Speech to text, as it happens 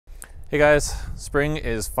Hey guys, spring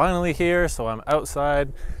is finally here, so I'm outside.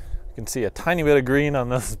 You can see a tiny bit of green on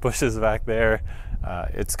those bushes back there.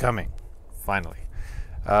 It's coming, finally.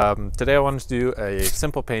 Today I wanted to do a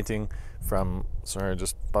simple painting from, sorry I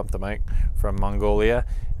just bumped the mic, from Mongolia.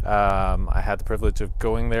 I had the privilege of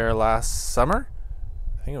going there last summer.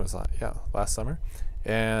 I think it was, last summer.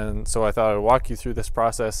 And so I thought I'd walk you through this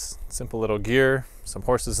process. Simple little gear, some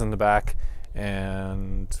horses in the back,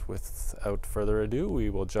 and without further ado, we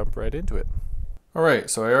will jump right into it. Alright,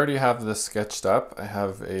 so I already have this sketched up. I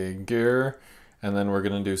have a gear, and then we're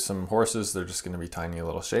going to do some horses. They're just going to be tiny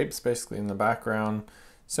little shapes basically in the background.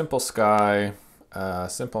 Simple sky,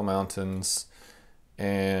 simple mountains,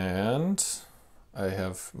 and I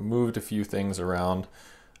have moved a few things around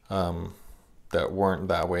that weren't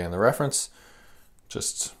that way in the reference.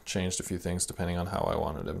 Just changed a few things depending on how I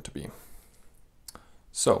wanted them to be.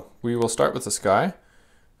 So we will start with the sky.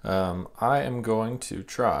 I am going to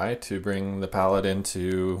try to bring the palette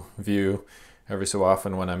into view every so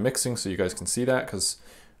often when I'm mixing so you guys can see that, because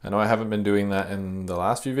I know I haven't been doing that in the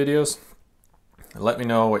last few videos. Let me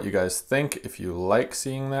know what you guys think, if you like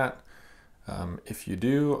seeing that. If you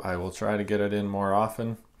do, I will try to get it in more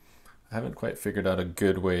often. I haven't quite figured out a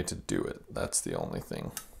good way to do it. That's the only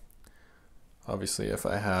thing. Obviously, if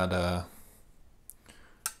I had a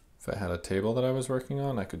table that I was working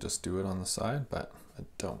on, I could just do it on the side, but I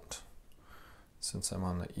don't. Since I'm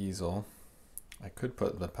on the easel, I could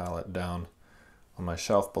put the palette down on my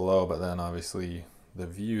shelf below, but then obviously the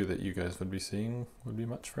view that you guys would be seeing would be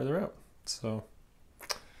much further out. So,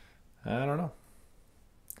 I don't know.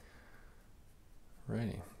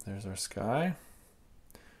 Righty, there's our sky.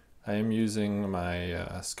 I am using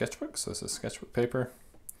my sketchbook, so this is sketchbook paper.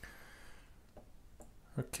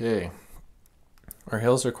 Okay. Our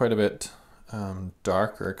hills are quite a bit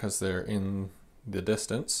darker because they're in the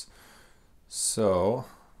distance. So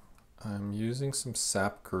I'm using some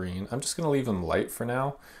Sap Green. I'm just going to leave them light for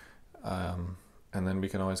now. And then we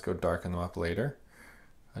can always go darken them up later.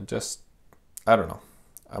 I don't know.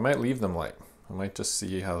 I might leave them light. I might just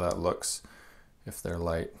see how that looks if they're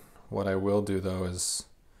light. What I will do though is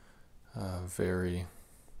vary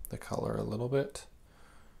the color a little bit.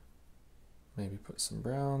 Maybe put some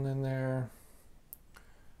brown in there.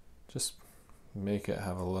 Just make it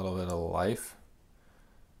have a little bit of life.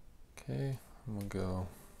 Okay, and we'll go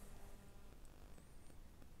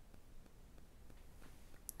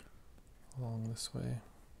along this way.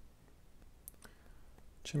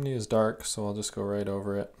 Chimney is dark, so I'll just go right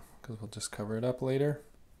over it because we'll just cover it up later.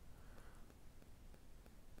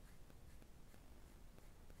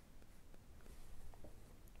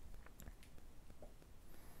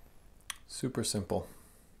 Super simple.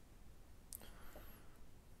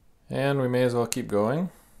 And we may as well keep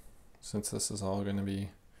going since this is all going to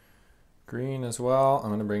be green as well. I'm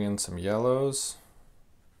going to bring in some yellows.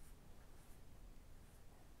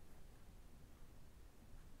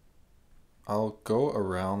 I'll go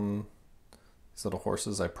around these little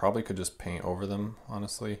horses. I probably could just paint over them,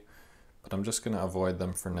 honestly, but I'm just going to avoid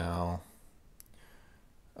them for now.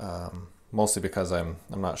 Mostly because I'm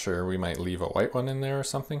not sure. We might leave a white one in there or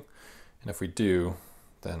something. And if we do,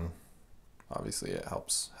 then obviously it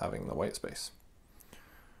helps having the white space.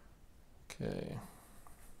 Okay.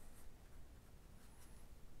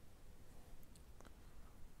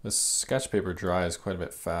 This sketch paper dries quite a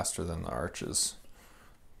bit faster than the arches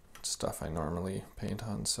stuff I normally paint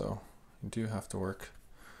on, so you do have to work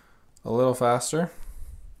a little faster.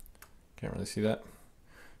 Can't really see that.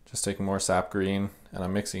 Just taking more Sap Green, and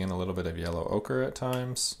I'm mixing in a little bit of yellow ochre at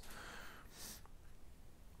times.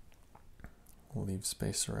 We'll leave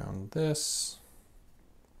space around this.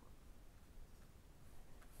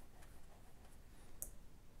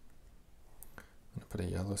 I'm going to put a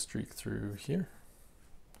yellow streak through here.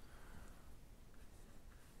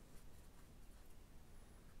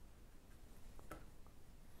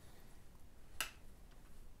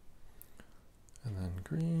 And then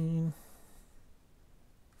green.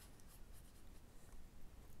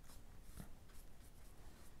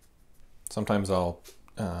 Sometimes I'll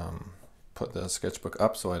put the sketchbook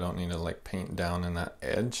up so I don't need to like paint down in that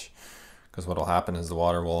edge, because what will happen is the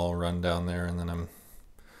water will all run down there and then I'm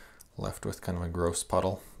left with kind of a gross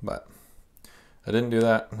puddle. But I didn't do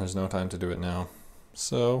that. There's no time to do it now,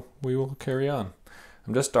 so we will carry on.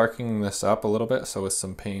 I'm just darkening this up a little bit, so with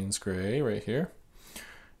some Payne's gray right here,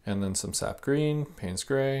 and then some Sap Green, Payne's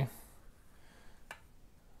gray.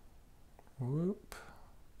 Whoop.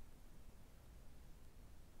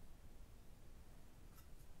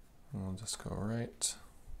 And we'll just go right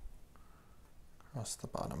across the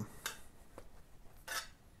bottom.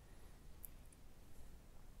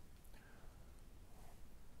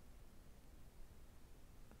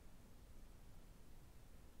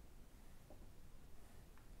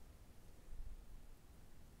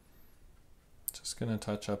 gonna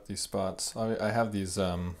touch up these spots. I have these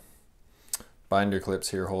binder clips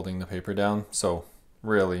here holding the paper down, so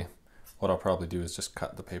really what I'll probably do is just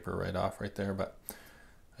cut the paper right off right there, but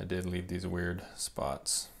I did leave these weird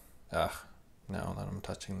spots. Now that I'm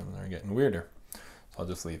touching them, they're getting weirder. So I'll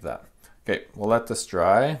just leave that. Okay, we'll let this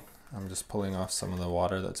dry. I'm just pulling off some of the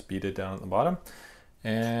water that's beaded down at the bottom,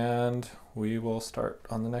 and we will start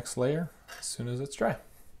on the next layer as soon as it's dry.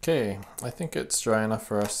 Okay, I think it's dry enough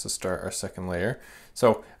for us to start our second layer.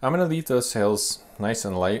 So I'm gonna leave those sails nice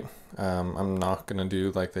and light. I'm not gonna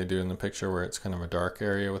do like they do in the picture where it's kind of a dark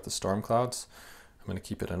area with the storm clouds. I'm gonna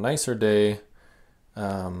keep it a nicer day.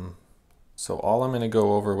 So all I'm gonna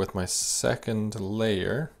go over with my second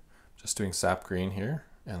layer, just doing Sap Green here,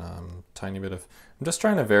 and tiny bit of, I'm just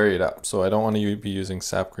trying to vary it up. So I don't want to be using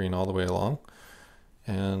Sap Green all the way along.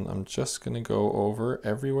 And I'm just gonna go over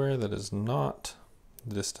everywhere that is not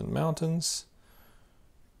the distant mountains.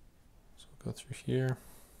 So we'll go through here.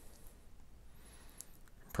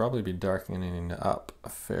 Probably be darkening up a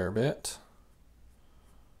fair bit.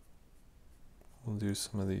 We'll do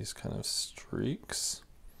some of these kind of streaks.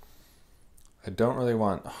 I don't really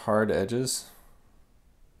want hard edges,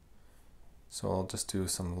 so I'll just do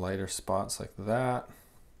some lighter spots like that.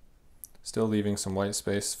 Still leaving some white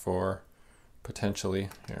space for potentially,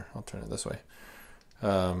 here, I'll turn it this way.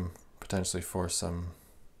 Potentially for some,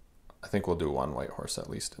 I think we'll do one white horse at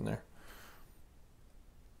least in there.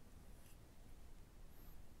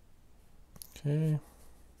 Okay.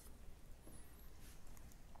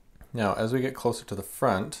 Now, as we get closer to the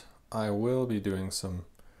front, I will be doing some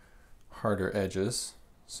harder edges.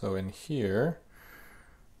 So in here,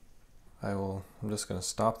 I'm just going to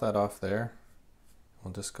stop that off there.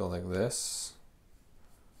 We'll just go like this.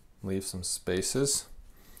 Leave some spaces.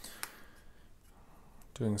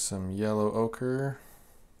 Doing some yellow ochre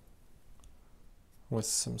with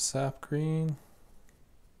some sap green.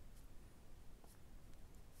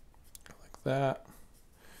 Like that.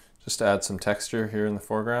 Just to add some texture here in the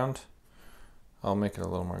foreground. I'll make it a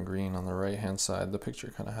little more green on the right hand side. The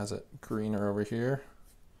picture kind of has it greener over here.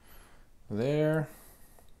 There.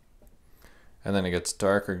 And then it gets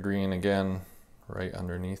darker green again right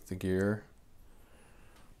underneath the gear.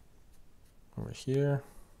 Over here.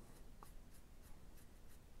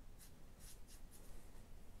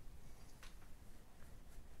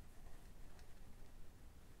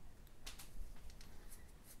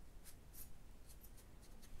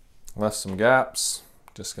 Left some gaps,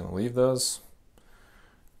 just gonna leave those.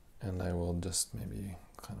 And I will just maybe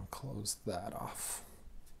kind of close that off.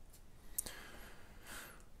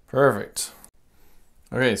 Perfect.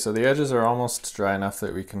 Okay, so the edges are almost dry enough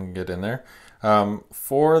that we can get in there.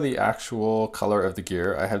 For the actual color of the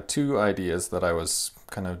gear, I had two ideas that I was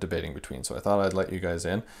kind of debating between, so I thought I'd let you guys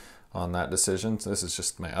in on that decision. So this is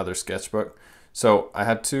just my other sketchbook. So I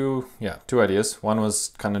had two ideas. One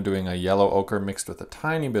was kind of doing a yellow ochre mixed with a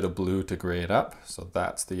tiny bit of blue to gray it up. So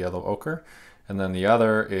that's the yellow ochre. And then the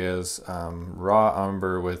other is raw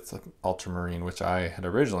umber with ultramarine, which I had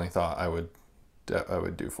originally thought I would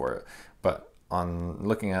do for it. But on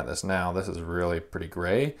looking at this now, this is really pretty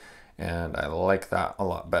gray, and I like that a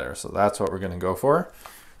lot better. So that's what we're gonna go for.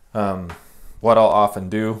 What I'll often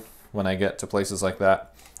do when I get to places like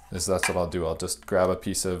that is that's what I'll do. I'll just grab a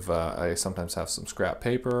piece of, I sometimes have some scrap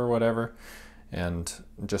paper or whatever, and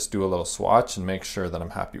just do a little swatch and make sure that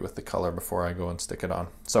I'm happy with the color before I go and stick it on.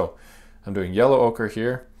 So I'm doing yellow ochre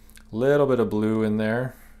here, a little bit of blue in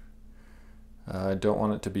there. I don't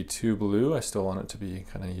want it to be too blue. I still want it to be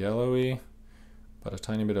kind of yellowy, but a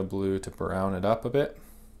tiny bit of blue to brown it up a bit.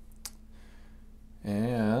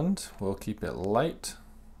 And we'll keep it light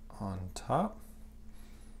on top.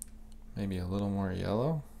 Maybe a little more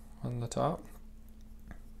yellow on the top.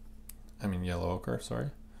 I mean yellow ochre,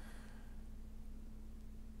 sorry.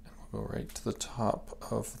 And we'll go right to the top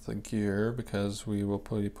of the gear because we will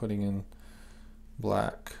be putting in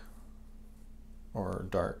black or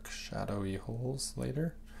dark shadowy holes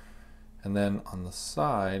later. And then on the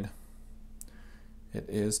side, it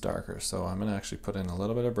is darker. So I'm gonna actually put in a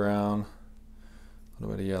little bit of brown, a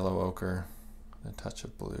little bit of yellow ochre, and a touch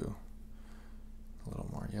of blue. A little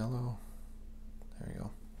more yellow. There you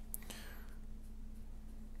go.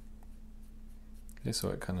 Okay, so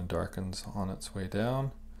it kind of darkens on its way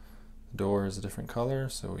down. The door is a different color,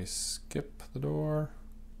 so we skip the door.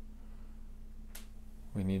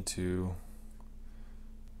 We need to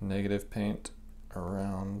negative paint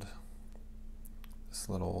around this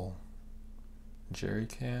little jerry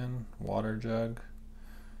can, water jug.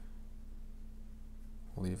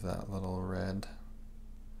 Leave that little red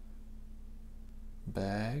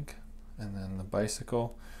bag, and then the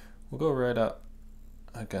bicycle will go right up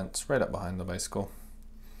against right up behind the bicycle.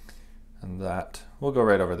 And that, we'll go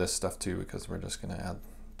right over this stuff too because we're just going to add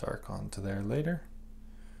dark onto there later.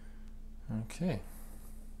 Okay.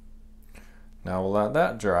 Now we'll let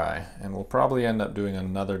that dry, and we'll probably end up doing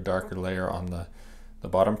another darker layer on the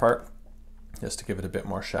bottom part just to give it a bit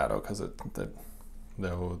more shadow because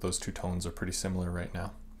those two tones are pretty similar right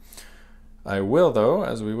now. I will, though,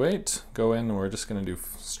 as we wait, go in and we're just going to do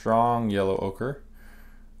strong yellow ochre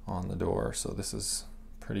on the door. So this is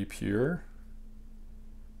pretty pure.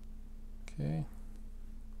 Okay.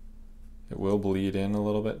 It will bleed in a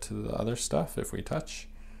little bit to the other stuff if we touch.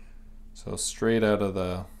 So straight out of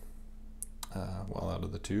the, well, out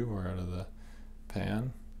of the tube or out of the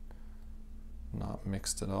pan, not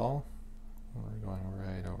mixed at all. We're going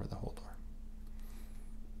right over the whole door.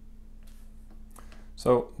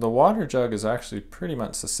 So the water jug is actually pretty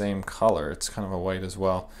much the same color. It's kind of a white as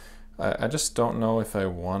well. I just don't know if I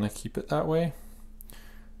want to keep it that way.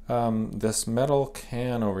 This metal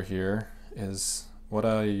can over here is what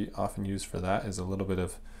I often use for that is a little bit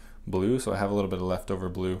of blue. So I have a little bit of leftover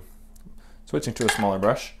blue. Switching to a smaller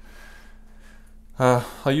brush.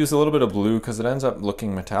 I'll use a little bit of blue because it ends up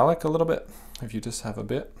looking metallic a little bit if you just have a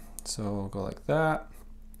bit. So we'll go like that.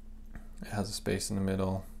 It has a space in the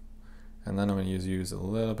middle. And then I'm going to use a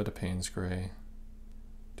little bit of Payne's gray.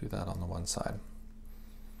 Do that on the one side.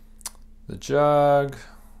 The jug,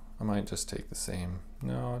 I might just take the same.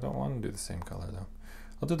 No, I don't want to do the same color though.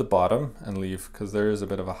 I'll do the bottom and leave because there is a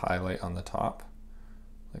bit of a highlight on the top,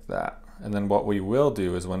 like that. And then what we will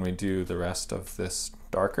do is when we do the rest of this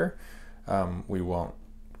darker, we won't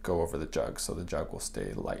go over the jug, so the jug will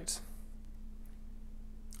stay light.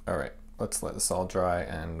 All right, let's let this all dry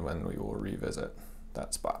and when we will revisit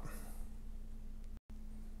that spot.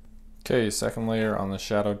 Okay, second layer on the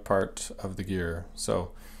shadowed part of the gear.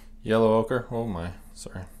 So yellow ochre, oh my,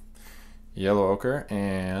 sorry. Yellow ochre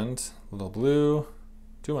and a little blue,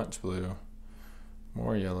 too much blue,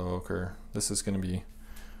 more yellow ochre. This is going to be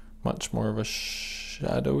much more of a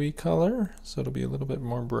shadowy color, so it'll be a little bit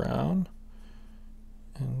more brown.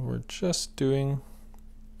 And we're just doing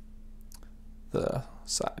the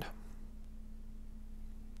side.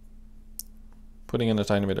 Putting in a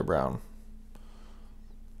tiny bit of brown.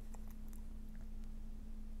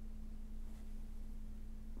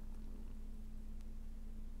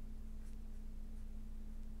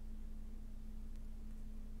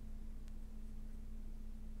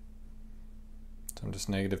 I'm just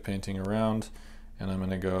negative painting around, and I'm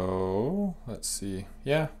going to go, let's see,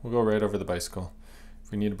 yeah, we'll go right over the bicycle.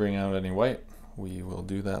 If we need to bring out any white, we will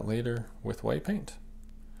do that later with white paint.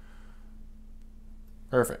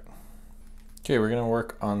 Perfect. Okay, we're going to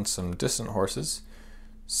work on some distant horses.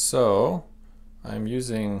 So I'm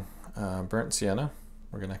using burnt sienna.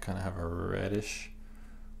 We're going to kind of have a reddish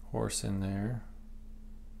horse in there,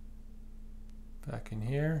 back in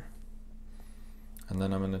here. And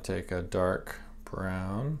then I'm going to take a dark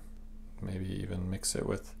brown, maybe even mix it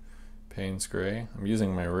with Payne's gray. I'm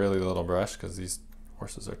using my really little brush because these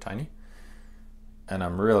horses are tiny. And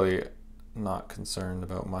I'm really not concerned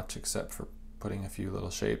about much except for putting a few little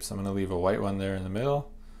shapes. I'm going to leave a white one there in the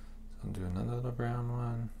middle. So I'll do another little brown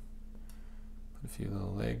one. Put a few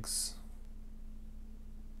little legs.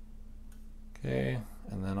 Okay,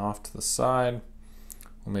 and then off to the side,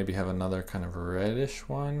 we'll maybe have another kind of reddish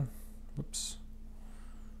one. Oops.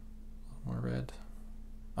 More red.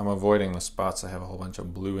 I'm avoiding the spots. I have a whole bunch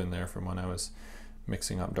of blue in there from when I was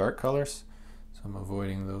mixing up dark colors. So I'm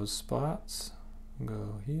avoiding those spots.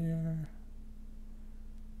 Go here.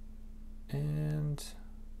 And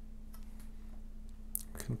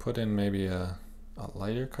we can put in maybe a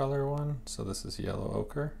lighter color one. So this is yellow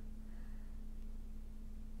ochre.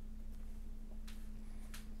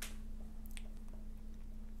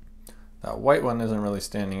 That white one isn't really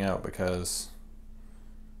standing out because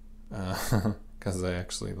I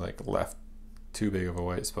actually left too big of a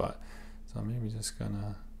white spot. So I'm maybe just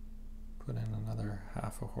gonna put in another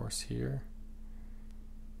half a horse here.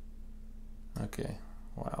 Okay,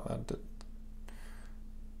 wow, that did.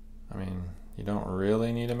 I mean, you don't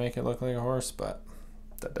really need to make it look like a horse, but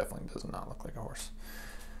that definitely does not look like a horse.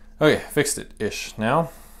 Okay, fixed it-ish.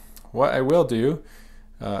 Now, what I will do,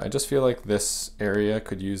 I just feel like this area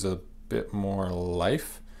could use a bit more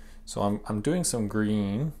life. So I'm doing some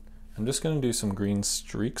green. I'm just going to do some green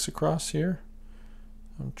streaks across here.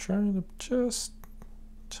 I'm trying to just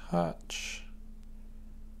touch.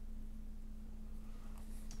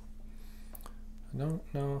 I don't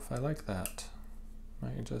know if I like that.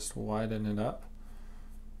 Might just widen it up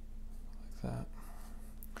like that.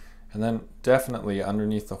 And then definitely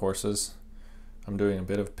underneath the horses, I'm doing a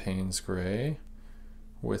bit of Payne's gray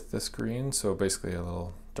with this green, so basically a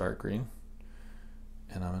little dark green.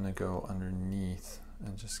 And I'm gonna go underneath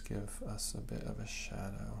and just give us a bit of a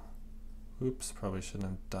shadow. Oops, probably shouldn't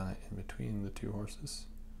have done it in between the two horses.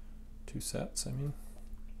 Two sets, I mean.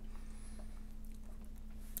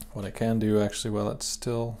 What I can do actually while it's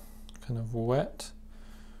still kind of wet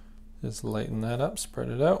is lighten that up, spread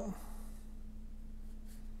it out.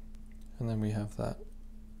 And then we have that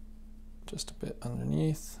just a bit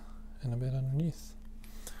underneath and a bit underneath.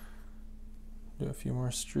 Do a few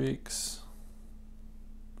more streaks.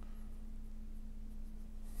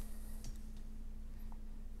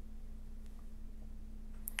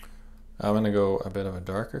 I'm going to go a bit of a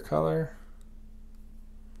darker color.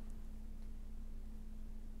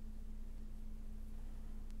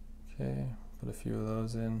 Okay, put a few of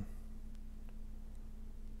those in.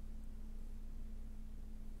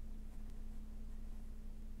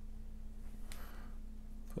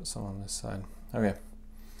 Put some on this side. Okay.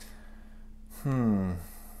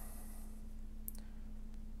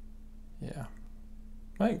 Yeah.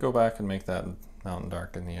 Might go back and make that mountain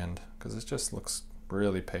dark in the end, because it just looks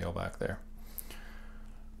really pale back there.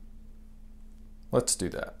 Let's do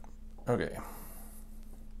that. Okay.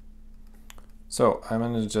 So I'm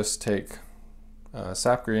going to just take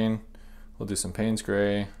Sap Green. We'll do some Payne's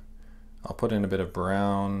Gray. I'll put in a bit of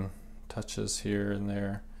brown touches here and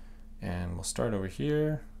there. And we'll start over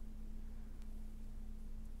here.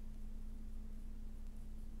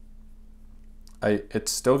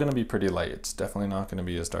 It's still going to be pretty light. It's definitely not going to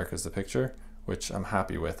be as dark as the picture, which I'm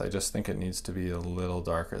happy with. I just think it needs to be a little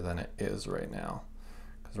darker than it is right now.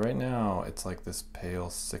 Because right now it's like this pale,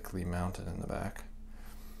 sickly mountain in the back.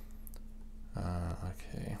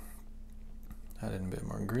 Okay. Add in a bit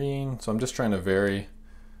more green. So I'm just trying to vary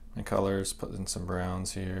my colors, put in some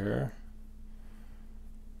browns here.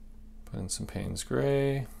 Put in some Payne's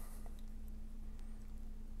Gray.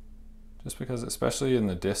 Just because, especially in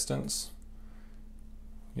the distance,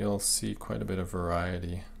 you'll see quite a bit of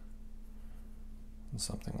variety in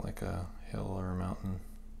something like a hill or a mountain.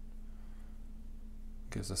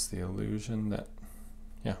 Gives us the illusion that,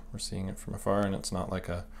 yeah, we're seeing it from afar and it's not like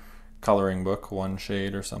a coloring book, one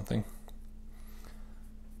shade or something.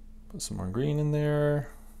 Put some more green in there.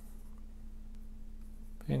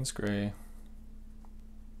 Payne's Gray.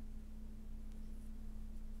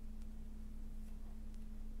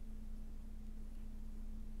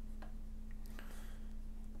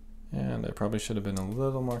 And I probably should have been a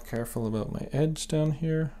little more careful about my edge down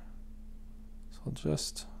here. So I'll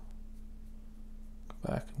just go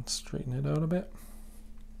back and straighten it out a bit.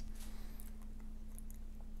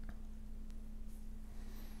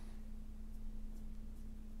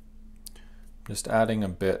 Just adding a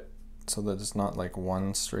bit so that it's not like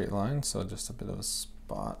one straight line, so just a bit of a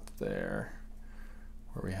spot there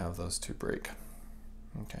where we have those two break.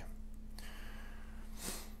 Okay.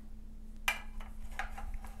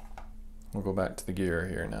 We'll go back to the gear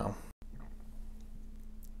here now.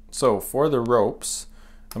 So for the ropes,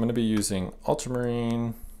 I'm going to be using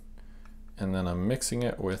Ultramarine, and then I'm mixing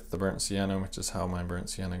it with the burnt sienna, which is how my burnt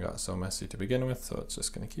sienna got so messy to begin with, so it's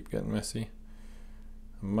just going to keep getting messy.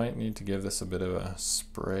 I might need to give this a bit of a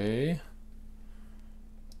spray,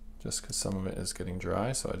 just because some of it is getting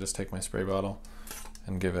dry, so I just take my spray bottle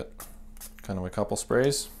and give it kind of a couple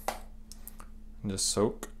sprays, and just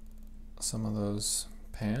soak some of those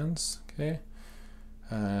pans. Okay.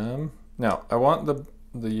 Now I want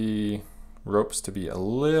the ropes to be a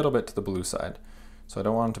little bit to the blue side, so I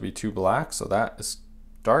don't want them to be too black, so that is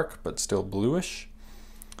dark but still bluish.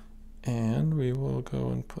 And we will go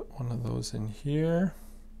and put one of those in here,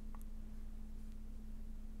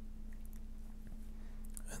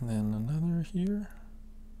 and then another here,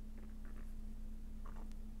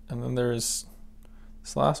 and then there's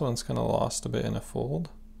this last one's kind of lost a bit in a fold.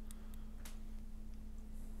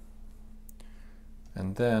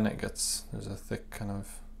 And then it gets, there's a thick kind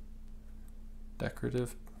of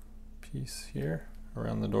decorative piece here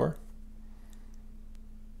around the door.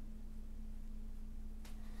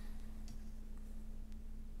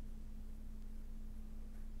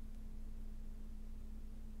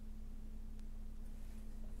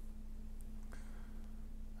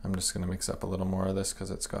 I'm just going to mix up a little more of this because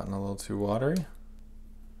it's gotten a little too watery.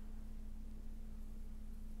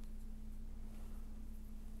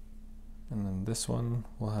 And then this one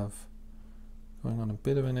will have going on a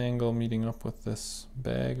bit of an angle, meeting up with this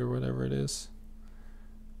bag or whatever it is.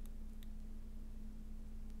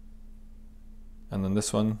 And then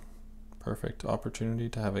this one, perfect opportunity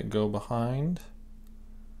to have it go behind.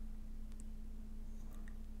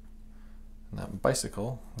 And that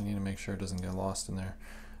bicycle, we need to make sure it doesn't get lost in there.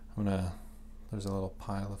 There's a little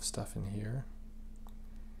pile of stuff in here.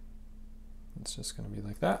 It's just going to be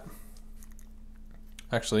like that.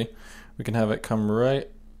 Actually, we can have it come right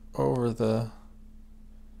over the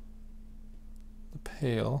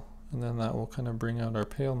pail, and then that will kind of bring out our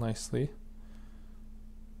pail nicely.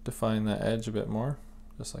 Define that edge a bit more,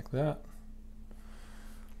 just like that.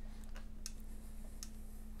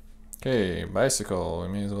 Okay, bicycle. We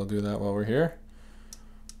may as well do that while we're here.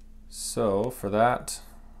 So for that,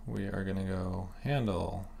 we are going to go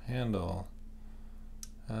handle, handle.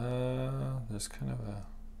 There's kind of a,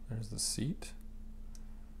 there's the seat,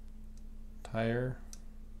 tire,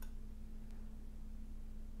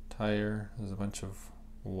 tire. There's a bunch of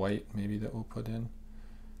white maybe that we'll put in.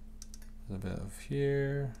 There's a bit of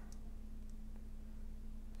here.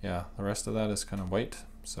 Yeah, the rest of that is kind of white,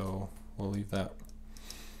 so we'll leave that.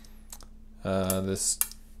 This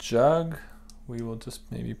jug, we will just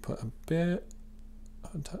maybe put a bit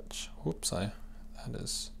of a touch. Whoops, that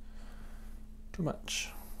is too much.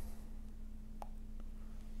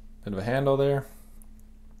 Bit of a handle there.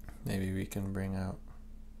 Maybe we can bring out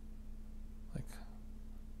like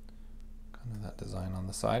kind of that design on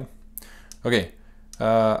the side. Okay,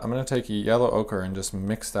 I'm going to take a yellow ochre and just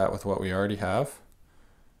mix that with what we already have.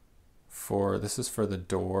 This is for the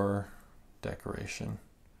door decoration.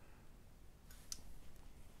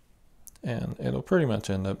 And it'll pretty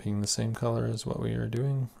much end up being the same color as what we were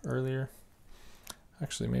doing earlier.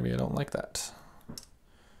 Actually, maybe I don't like that.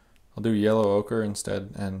 I'll do yellow ochre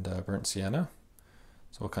instead and burnt sienna.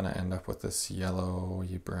 So we'll kind of end up with this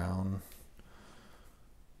yellowy brown.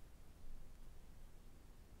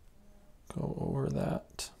 Go over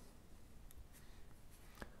that.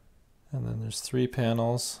 And then there's 3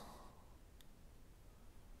 panels.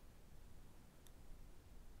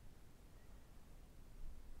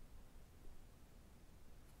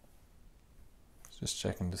 Just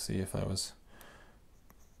checking to see if I was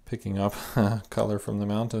picking up color from the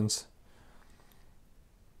mountains.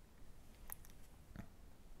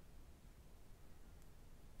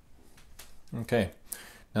 Okay,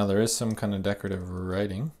 now there is some kind of decorative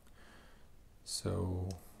writing. So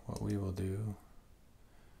what we will do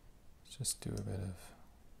is just do a bit of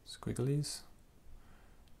squigglies.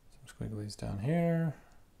 Some squigglies down here.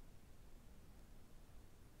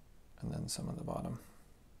 And then some at the bottom.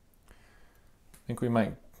 I think we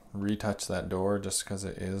might retouch that door just because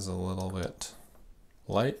it is a little bit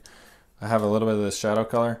light. I have a little bit of this shadow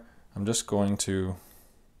color. I'm just going to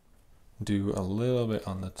do a little bit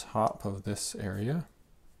on the top of this area.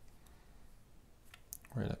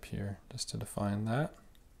 Right up here, just to define that.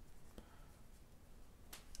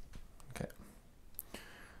 Okay.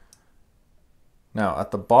 Now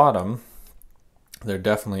at the bottom, there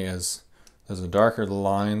definitely is, there's a darker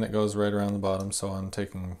line that goes right around the bottom, so I'm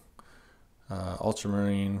taking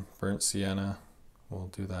ultramarine, burnt sienna, we'll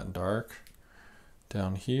do that dark.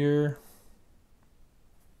 Down here,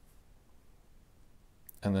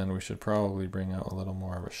 and then we should probably bring out a little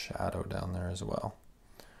more of a shadow down there as well.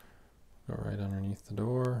 Go right underneath the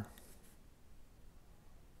door.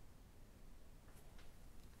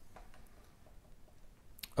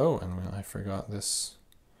 Oh, and I forgot this.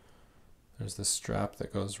 There's this strap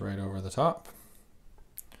that goes right over the top.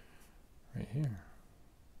 Right here.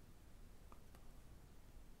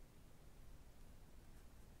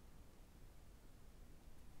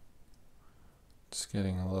 It's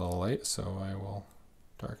getting a little light, so I will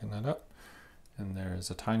darken that up. And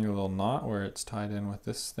there's a tiny little knot where it's tied in with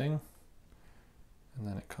this thing. And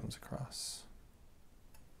then it comes across.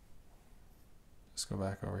 Just go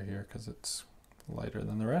back over here because it's lighter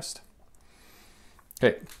than the rest.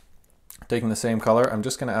 Okay, taking the same color, I'm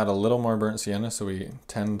just going to add a little more burnt sienna so we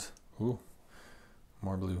tend, ooh,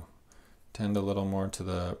 more blue. Tend a little more to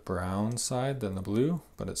the brown side than the blue,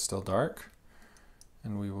 but it's still dark.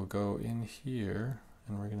 And we will go in here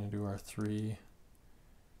and we're going to do our 3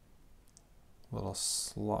 little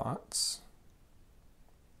slots.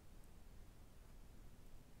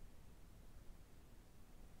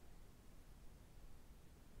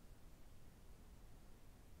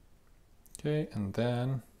 Okay, and then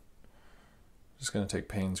I'm just going to take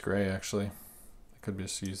Payne's gray actually. I could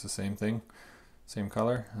just use the same thing, same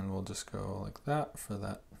color, and we'll just go like that for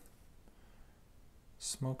that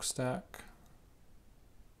smokestack.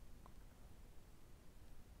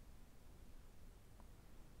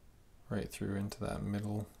 Right through into that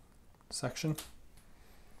middle section.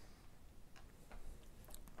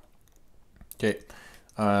 Okay,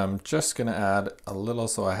 I'm just gonna add a little,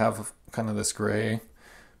 so I have kind of this gray,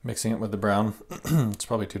 mixing it with the brown. It's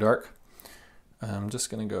probably too dark. I'm just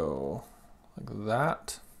gonna go like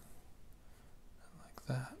that, like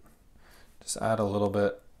that. Just add a little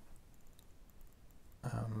bit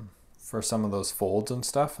for some of those folds and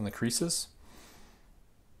stuff and the creases.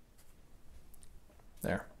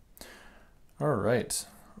 All right,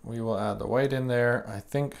 we will add the white in there. I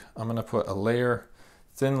think I'm gonna put a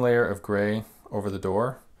thin layer of gray over the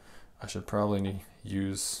door. I should probably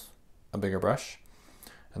use a bigger brush.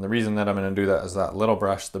 And the reason that I'm gonna do that is that little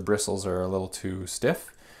brush, the bristles are a little too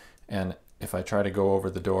stiff. And if I try to go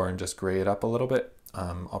over the door and just gray it up a little bit,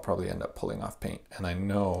 I'll probably end up pulling off paint. And I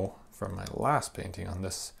know from my last painting on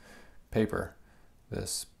this paper,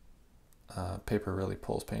 this paper really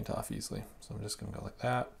pulls paint off easily. So I'm just gonna go like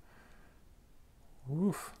that.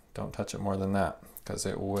 Oof, don't touch it more than that because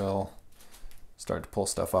it will start to pull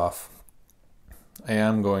stuff off. I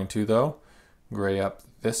am going to, though, gray up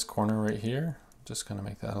this corner right here. Just gonna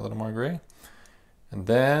make that a little more gray. And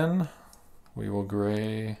then we will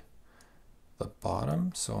gray the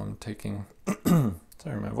bottom. So I'm taking,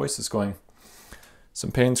 sorry, my voice is going,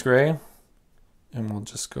 some Payne's gray, and we'll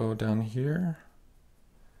just go down here,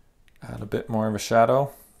 add a bit more of a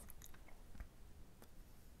shadow.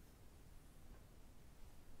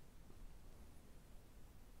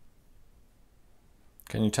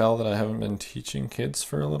 Can you tell that I haven't been teaching kids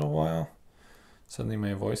for a little while? Suddenly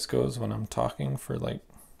my voice goes when I'm talking for like,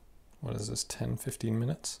 what is this, 10-15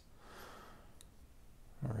 minutes?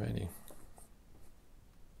 Alrighty.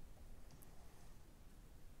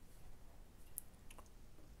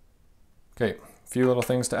 Okay, a few little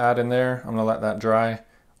things to add in there. I'm gonna let that dry.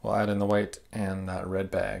 We'll add in the white and that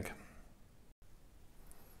red bag.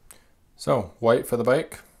 So, white for the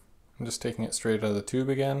bike. I'm just taking it straight out of the tube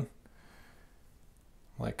again,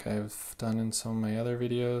 like I've done in some of my other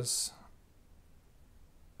videos.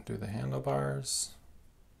 Do the handlebars.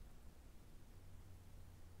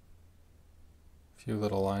 A few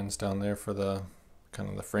little lines down there for the kind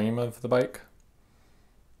of the frame of the bike.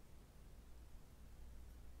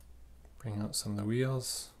 Bring out some of the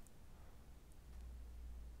wheels.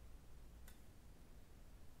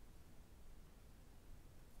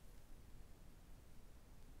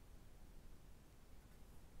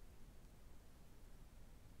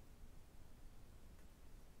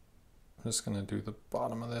 I'm just going to do the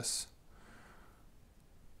bottom of this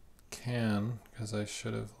can because I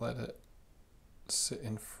should have let it sit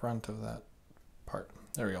in front of that part.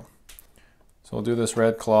 There we go. So we'll do this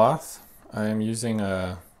red cloth. I am using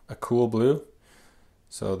a cool blue.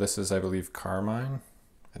 So this is, I believe, Carmine.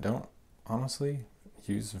 I don't honestly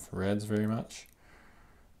use reds very much.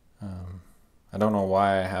 I don't know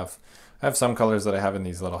why I have some colors that I have in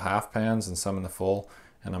these little half pans and some in the full,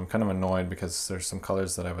 and I'm kind of annoyed because there's some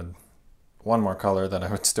colors that one more color that I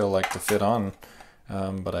would still like to fit on,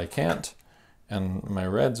 but I can't. And my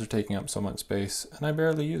reds are taking up so much space and I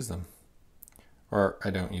barely use them. Or I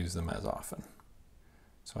don't use them as often.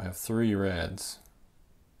 So I have 3 reds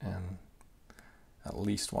and at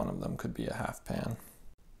least one of them could be a half pan.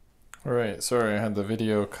 All right, sorry, I had the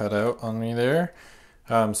video cut out on me there.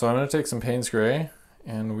 So I'm gonna take some Payne's gray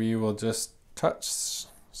and we will just touch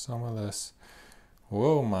some of this,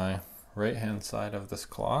 whoa, my right-hand side of this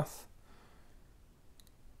cloth.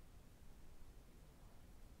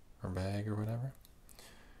 Or bag or whatever.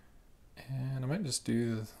 And I might just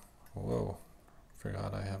do, whoa,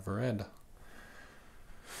 forgot I have red.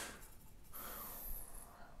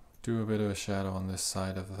 Do a bit of a shadow on this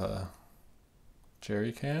side of the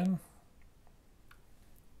jerry can.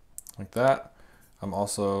 Like that. I'm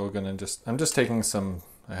also gonna I'm just taking some,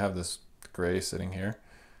 I have this gray sitting here,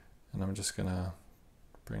 and I'm just gonna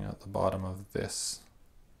bring out the bottom of this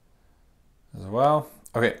as well.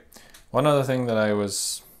 Okay, one other thing that I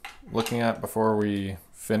was looking at before we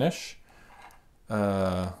finish,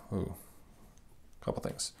 couple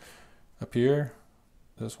things. Up here,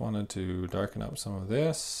 just wanted to darken up some of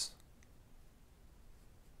this.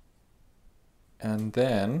 And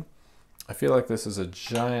then, I feel like this is a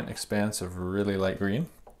giant expanse of really light green,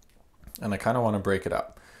 and I kind of want to break it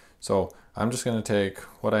up. So I'm just going to take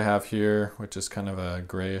what I have here, which is kind of a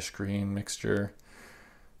grayish green mixture,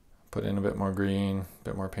 put in a bit more green, a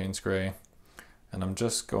bit more Payne's gray. And I'm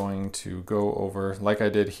just going to go over, like I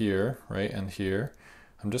did here, right, and here,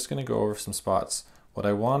 I'm just going to go over some spots. What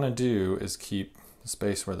I want to do is keep the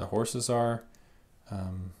space where the horses are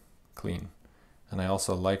clean. And I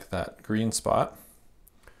also like that green spot,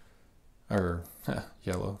 or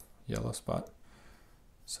yellow spot.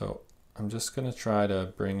 So I'm just going to try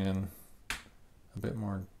to bring in a bit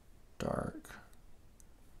more dark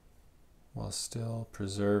while still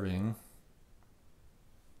preserving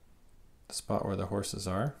the spot where the horses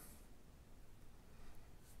are.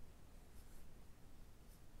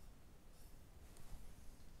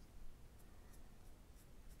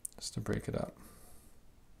 Just to break it up.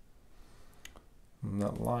 And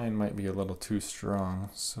that line might be a little too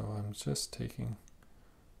strong, so I'm just taking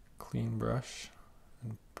a clean brush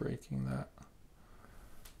and breaking that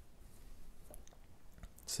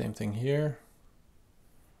Same thing here.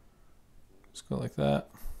 Just go like that.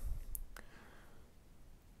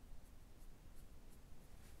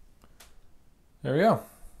 There we go.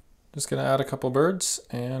 Just gonna add a couple birds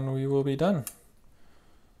and we will be done.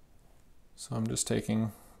 So I'm just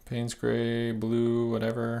taking Payne's gray, blue,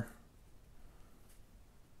 whatever,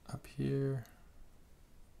 up here.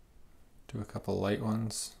 Do a couple light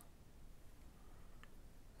ones.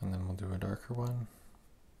 And then we'll do a darker one.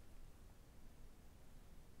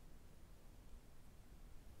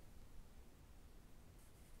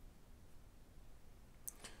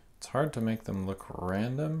 It's hard to make them look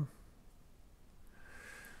random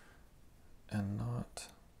and not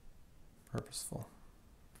purposeful.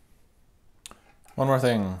 One more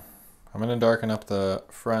thing. I'm going to darken up the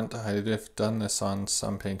front. I've done this on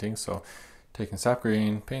some paintings, so taking Sap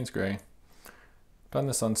Green, Payne's Gray. Done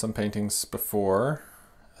this on some paintings before,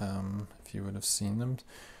 if you would have seen them.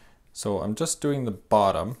 So I'm just doing the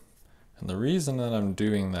bottom, and the reason that I'm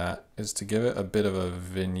doing that is to give it a bit of a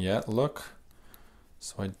vignette look.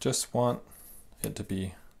 So I just want it to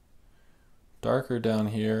be darker down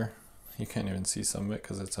here. You can't even see some of it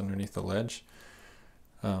because it's underneath the ledge.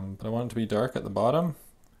 But I want it to be dark at the bottom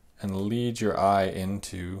and lead your eye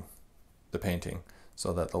into the painting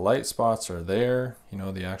so that the light spots are there, you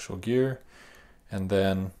know, the actual gear, and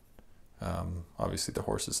then obviously the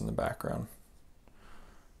horses in the background.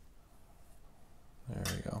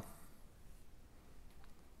 There we go.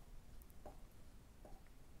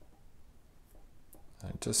 I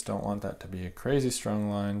just don't want that to be a crazy strong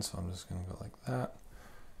line, so I'm just going to go like that.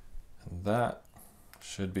 And that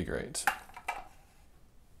should be great.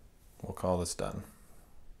 We'll call this done.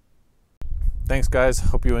 Thanks guys,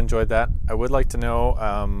 hope you enjoyed that. I would like to know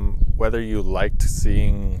whether you liked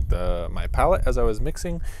seeing my palette as I was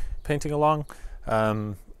mixing, painting along,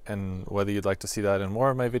 and whether you'd like to see that in more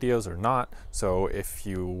of my videos or not. So if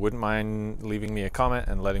you wouldn't mind leaving me a comment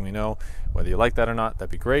and letting me know whether you like that or not, that'd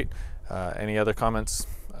be great. Any other comments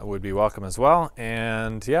would be welcome as well.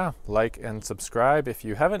 And yeah, like and subscribe if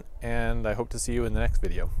you haven't, and I hope to see you in the next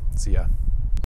video. See ya.